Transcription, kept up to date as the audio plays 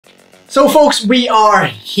So folks, we are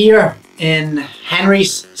here in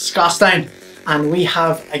Henry's, Scotstown, and we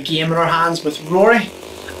have a game in our hands with Rory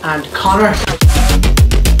and Conor.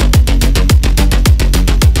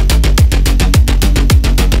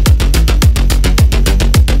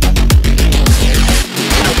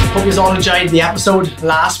 Hope you all enjoyed the episode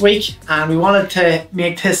last week, and we wanted to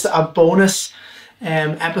make this a bonus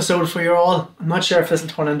episode for you all. I'm not sure if this will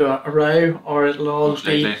turn into a row or it'll all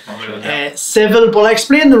be civil, but I'll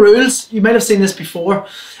explain the rules. You might have seen this before.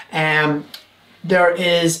 There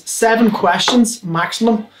is 7 questions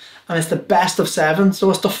maximum, and it's the best of 7.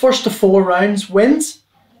 So it's the first of 4 rounds wins,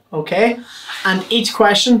 okay? And each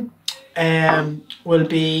question will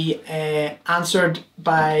be answered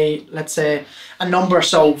by, let's say, a number.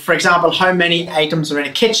 So for example, how many items are in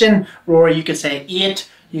a kitchen? Rory, you could say 8.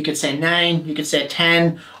 You could say 9, you could say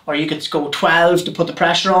 10, or you could go 12 to put the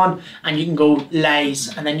pressure on, and you can go lies,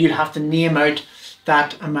 and then you'd have to name out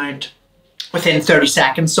that amount within 30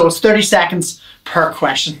 seconds. So it's 30 seconds per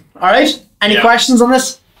question. Alright? Any questions on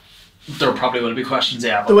this? There probably will be questions,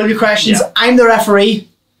 yeah. There will be questions. Yeah. I'm the referee.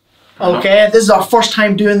 Okay, this is our first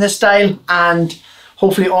time doing this style, and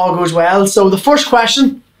hopefully all goes well. So the first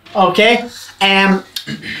question, okay,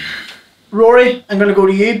 Rory, I'm going to go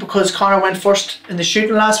to you because Conor went first in the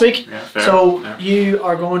shooting last week. Yeah, fair. So you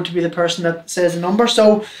are going to be the person that says the number.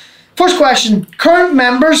 So first question, current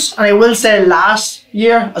members, and I will say last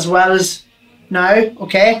year as well as now,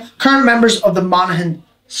 okay? Current members of the Monaghan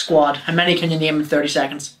squad. How many can you name in 30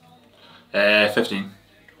 seconds? 15.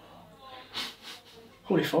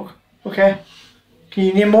 Holy fuck. Okay. Can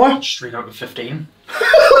you name more? Straight out of 15.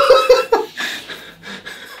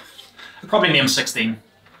 I'd probably name 16.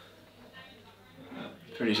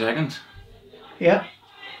 30 seconds. Yeah.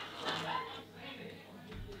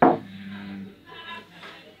 Come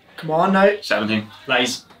on now. 17.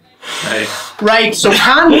 Lies. Right, so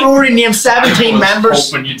can Rory name 17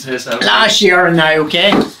 members Hoping you'd say 17. last year and now,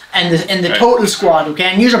 okay? In the total squad,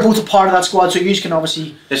 okay? And you are both a part of that squad, so you can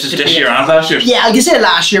obviously... This is this year and last year? Yeah, I can say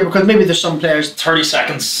last year because maybe there's some players... 30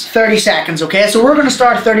 seconds. 30 seconds, okay? So we're going to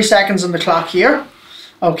start 30 seconds on the clock here,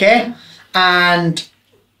 okay? And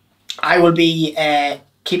I will be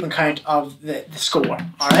keeping count of the score,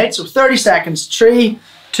 alright? So 30 seconds, 3,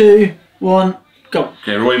 2, 1, go.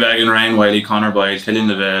 Okay, Rory Beggan, Ryan Wiley, Conor Boyle, Killian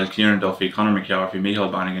Lavelle, Kieran Duffy, Conor McCarthy, Michael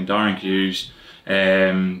Bannigan, Darren Hughes,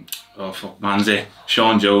 Manzi,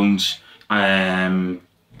 Sean Jones, 10.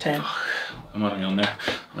 I'm not on there.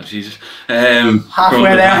 Oh Jesus.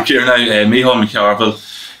 Halfway there. Here now, Michael McCarville,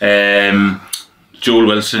 Joel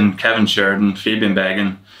Wilson, Kevin Sheridan, Fabian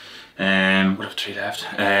Beggan. What have 3 left?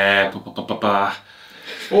 3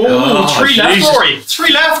 left, Rory.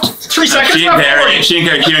 3 left. 3 seconds left, Rory. Shane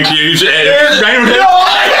Kerr, Kieran Hughes, Ryan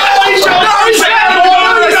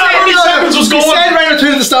seconds was going. You said Ryan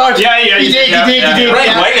O'Toole at the start. Yeah. You did.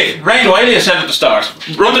 Ryan Wiley said at the start.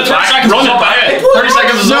 Run it back. 30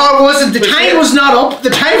 seconds is up. No, it wasn't. The time was not up. The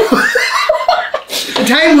time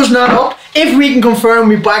was not up. If we can confirm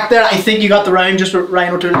we back there, I think you got the round just with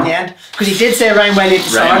Ryan O'Toole at the end. Because he did say Ryan Wiley at the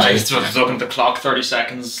start. I was looking at the clock, 30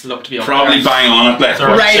 seconds looked to be up Probably there. bang on it. Like.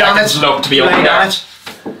 30 Right on seconds it. looked to be up Right there. on it.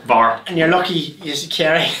 Bar. And you're lucky you should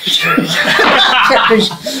carry.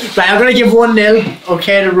 Right, I'm going to give 1-0,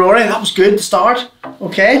 okay, to Rory. That was good to start,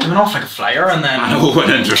 okay? I went off like a flyer and then... I know, and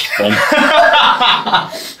then just boom.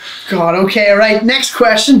 God, okay, right, next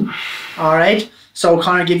question. Alright, so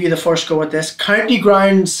Conor, give you the first go at this. County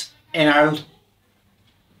grounds in Ireland.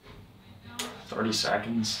 30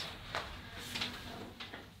 seconds.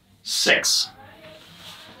 6.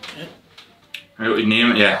 Right,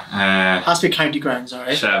 name it, yeah. Has to be county grounds,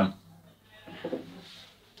 alright? 7.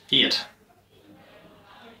 8.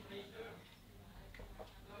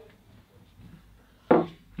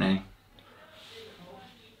 9.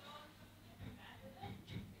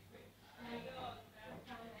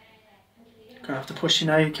 Gonna have to push you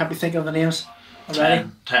now, you can't be thinking of the names already.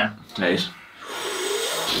 10. Nice.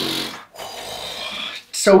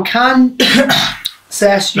 So can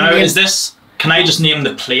Sess Now is this, can I just name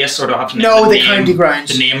the place or do I have to name No, the the county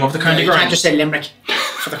grounds. The name of the county You grounds? can't just say Limerick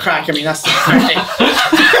for the crack, I mean that's the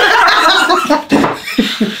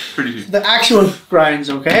Pretty good. the actual grounds,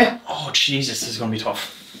 okay? Oh Jesus, this is going to be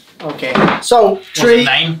tough. Okay, so Was it 3,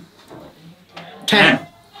 9? 10.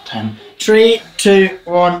 10. 3, 2,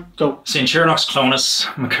 1, go. St. Chernock's Clonus,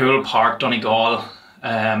 McCool Park, Donegal,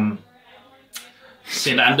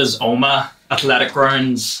 St. Anda's Oma, Athletic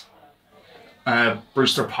Grounds,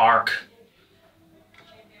 Brewster Park,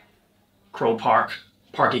 Crow Park,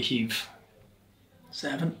 Parky Keeve.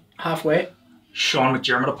 7, halfway. Sean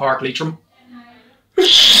McDermott Park, Leitrim. Or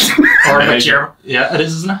McDermott. Yeah, it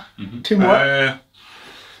is, isn't it? Two more.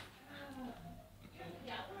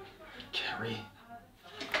 3.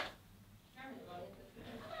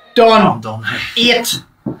 Done. I'm done. 8.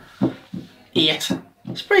 8.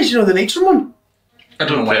 Surprised you know the next one. I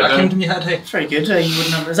don't know why that came to me head. Hey. Very good. You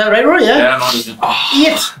wouldn't have. Is that right, Rory? Yeah. Yeah, I'm on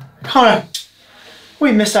it. 8. Connor.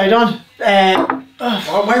 We missed out on.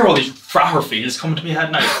 Why are all these fraher fields coming to me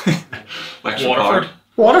head now? Waterford.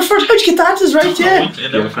 Waterford. How'd you get that? Is right. Yeah.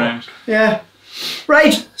 Yeah.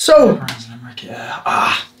 Right. So.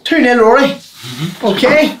 Yeah. 2-0, Rory.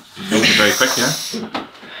 Okay. Those are very quick,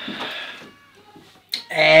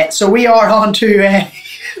 yeah. So we are on to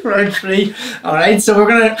round 3. Alright, so we're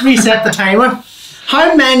going to reset the timer.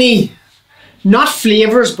 How many, not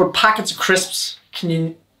flavours, but packets of crisps can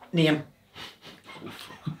you name?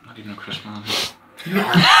 Not even a crisp man.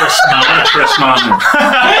 Not a crisp man. Not a crisp man.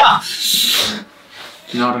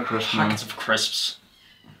 Not a crisp man. Packets of crisps.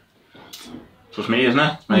 So it's me, isn't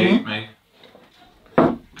it? Me.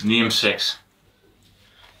 Name 6.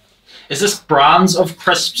 Is this brands of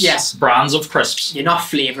crisps? Yes. Brands of crisps. You're not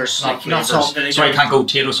flavours. Not Like, you're not flavours. salt and vinegar. So I can't go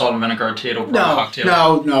potato, salt and vinegar, potato,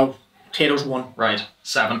 cocktail. No. Potatoes 1. Right.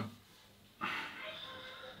 7.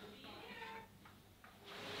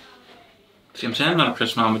 See, I'm saying I'm not a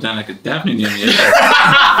crisp man, but then I could definitely name 8.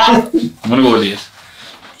 I'm going to go with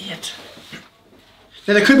 8. 8.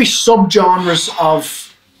 Now there could be sub-genres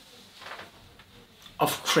of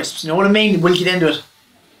crisps. You know what I mean? We'll get into it.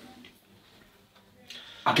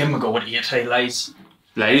 I'll give him a go with 8. Hey, lies.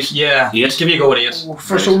 Lies? Yeah. 8. Give you a go with 8.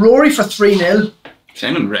 So Rory for 3-0. See,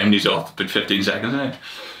 I'm going to round these off about 15 seconds now.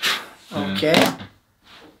 Okay.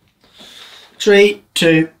 3,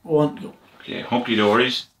 2, 1, go. Okay, Hunky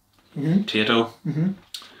Dories. Potato.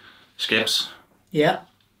 Skips. Yeah.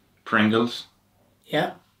 Pringles.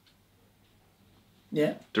 Yeah.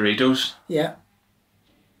 Yeah. Doritos. Yeah.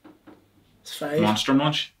 It's 5. Monster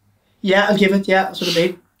Munch. Yeah, I'll give it. Yeah, that's what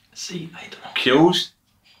it be. See, I don't know. Q's.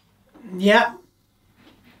 Yeah.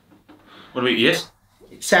 What about 8?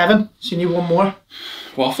 7. So you need one more.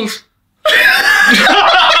 Waffles. Yeah,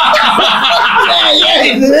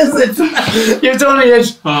 you've done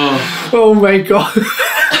it. Oh my god.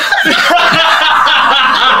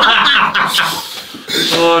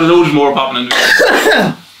 Oh, loads more popping in.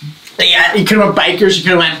 Yeah, you could have went bikers, you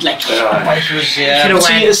could have went like Bikers,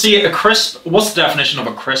 yeah. See, a crisp, what's the definition of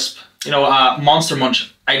a crisp? You know, Monster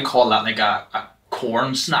Munch, I'd call that like a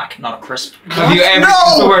corn snack, not a crisp. Have you ever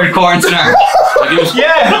used the word corn snack?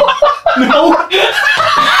 Yeah! No!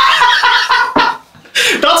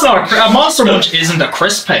 That's not a Monster Munch isn't a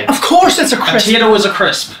crisp, hey. Of course it's a A crisp. potato is a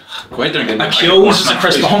crisp. Quite there again. A Kyo's is a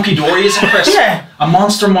crisp. A Hunky Dory is a crisp. Yeah. A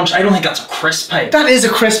Monster Munch, I don't think that's a crisp, hey. That is a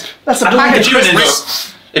crisp. That's a I don't packet think of it's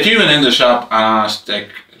crisps. If you went in the shop and asked like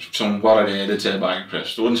what are they, they'd say a bag of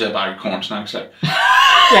crisps. They wouldn't say a bag of corn snacks like.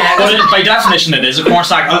 Yeah, But by definition it is a corn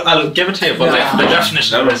snack. I'll give it to you, but No. by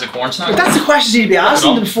definition it is a corn snack. that's the questions you'd be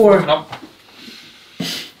asking them before. No.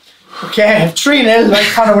 Okay, 3-0. Right,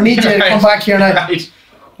 Connor, we need you to come back here now. Right.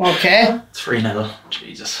 Okay. 3-0.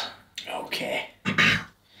 Jesus. Okay.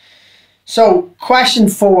 So, question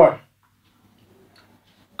 4.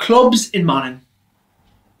 Clubs in Monaghan.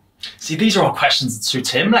 See, these are all questions that suits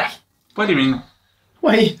him, like. What do you mean?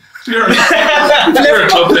 Wait. You're a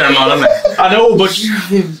club there, man. I know, but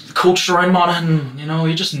you've coached around Monaghan, you know,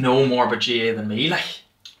 you just know more about GA than me, like.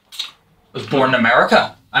 I was born in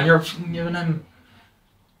America, and you're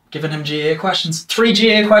giving him GA questions. 3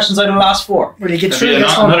 GA questions out of the last 4. Will you get That'd through be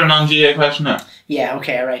this one? another non-GA question now. Yeah,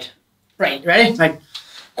 okay, right. Right, ready? Right.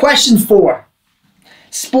 Question 4.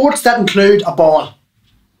 Sports that include a ball.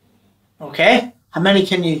 Okay? How many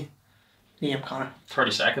can you name, Connor?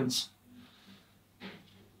 30 seconds.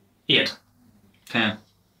 8. 10.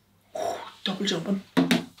 Double jumping.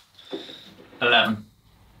 11.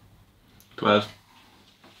 12.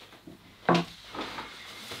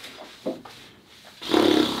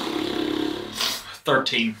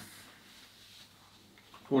 13.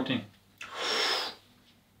 14.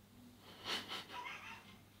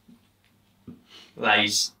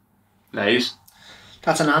 Lies. Lies.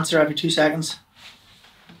 That's an answer every 2 seconds.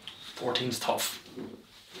 14's tough.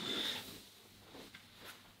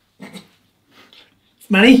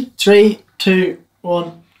 Many? 3, 2,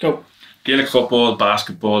 1, go. Gaelic football,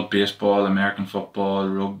 basketball, baseball, American football,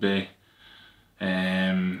 rugby,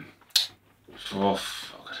 tennis,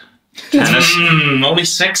 Only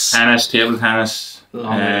 6. tennis, table tennis,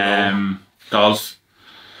 golf,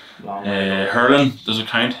 hurling, does it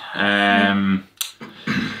count?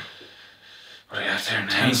 What do I got there?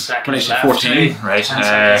 10 seconds What did I say? left. 14, right? 10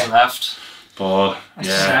 seconds left. Ball,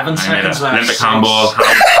 yeah. 7 seconds left. Olympic handball,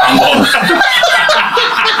 handball.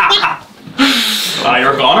 Ah,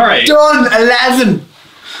 you're gone, alright. Done! 11!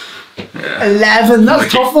 11. That's a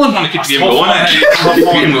tough one. I want to keep the game going. Keep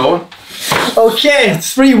the game going. Okay,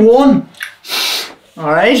 3-1.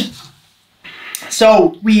 Alright.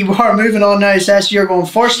 So we are moving on now, Sess. You're going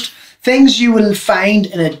first. Things you will find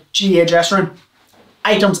in a GA dressing room.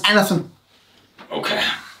 Items, anything. Okay.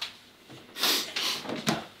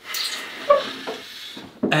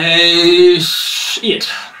 8.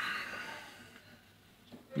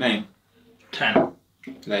 9. 10.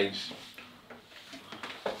 Lies.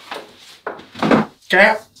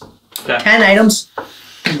 Okay. Okay. 10 items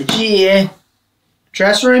in the GA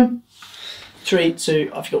dressing room. 3,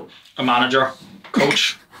 2, off you go. A manager,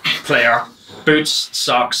 coach, player, boots,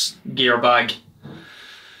 socks, gear bag,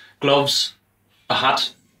 gloves, a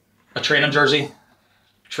hat, a training jersey,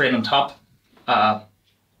 training top,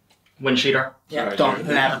 wind cheater. Yeah, Right, done. right.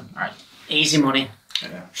 11. Alright. Easy money.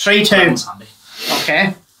 Yeah. 3, 2. That was handy.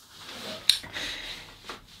 Okay.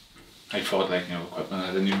 I thought like equipment. I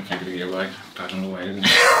didn't even think of the gear bag. I don't know why I didn't.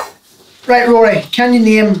 Right, Rory, can you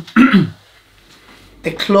name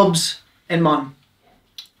the clubs in Mon?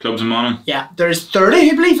 Clubs in Monaghan. Yeah, there's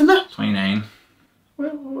 30, I believe, in there. 29.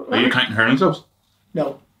 Are you counting hurling clubs?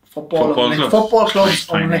 No, football Football only. clubs. Football clubs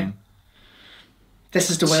only. 29. This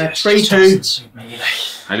is the winner. Yes, 3, just 2. doesn't suit me, like.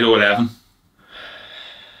 I'll go 11.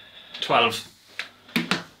 12.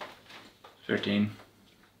 13.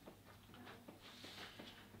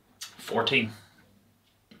 14.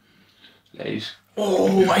 Lies.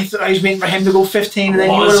 Oh, I thought I was waiting for him to go 15 and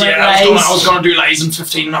then you would Was, have yeah, went I lies. was gonna do lies in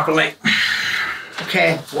 15, not gonna lie.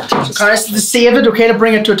 Okay. 14. So Connor, to save it, okay, to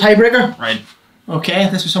bring it to a tiebreaker. Right. Okay,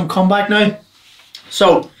 this was some comeback now.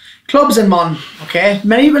 So, clubs in Mon, okay.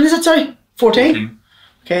 When is it, sorry? 14? 14.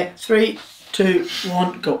 Okay, 3, 2,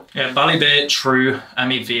 1, go. Yeah, Ballybay, True,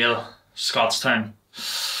 Emmy Vale, Scottstown,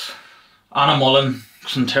 Annamullen,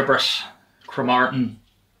 Clontibbert, Cromartin,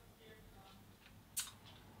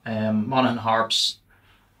 Monaghan Harps,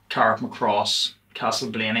 Carrick Macross, Castle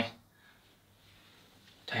Blaney,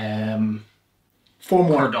 4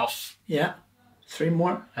 more. Corduff, Yeah. 3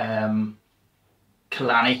 more.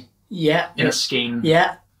 Killanny, Yeah. Inniskeen,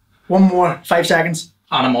 Yeah. 1 more. 5 seconds.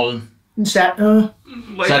 Annamullen, Set. Vale.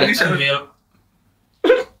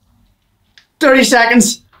 30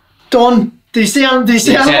 seconds. Done. Did you see on? Did you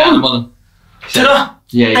see on? Did I?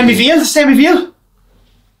 Yeah. Emmy Vale. The same Vale.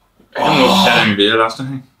 I don't know if you said MV last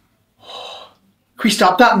time. Can we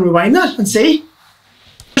stop that and rewind that and see?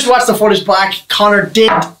 Just watch the footage back. Connor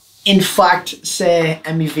did, in fact, say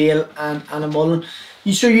Emmy Vale and Anna Mullen.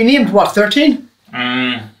 So you named what, 13?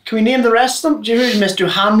 Can we name the rest of them? Do you really miss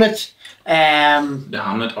Hamlet, The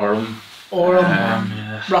Hamlet, Orem,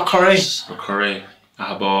 Orem, Rockcurry, Curry,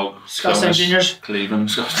 Ahabog, Scots Engineers. Cleveland,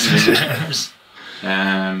 Scots Engineers.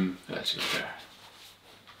 Let's see there.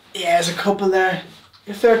 Yeah, there's a couple there.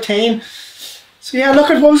 You're 13. So yeah, look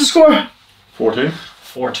at what was the score? 4-2.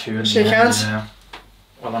 4-2. Shake hands. Yeah.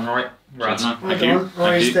 Well done, Rory. Right. Well Thank done. you.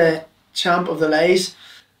 Rory's the champ of the lays.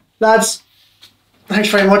 Lads, thanks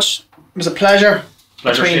very much. It was a pleasure.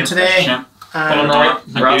 Pleasure, Between Shane. today Shane. Well done, and, Rory.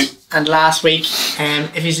 Thank Congrats. you. and last week.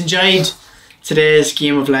 If you've enjoyed today's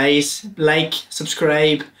game of lays, like,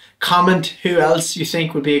 subscribe, comment who else you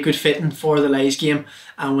think would be a good fitting for the lays game,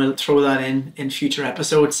 and we'll throw that in future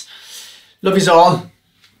episodes. Love yous all.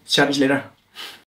 Chat to you later.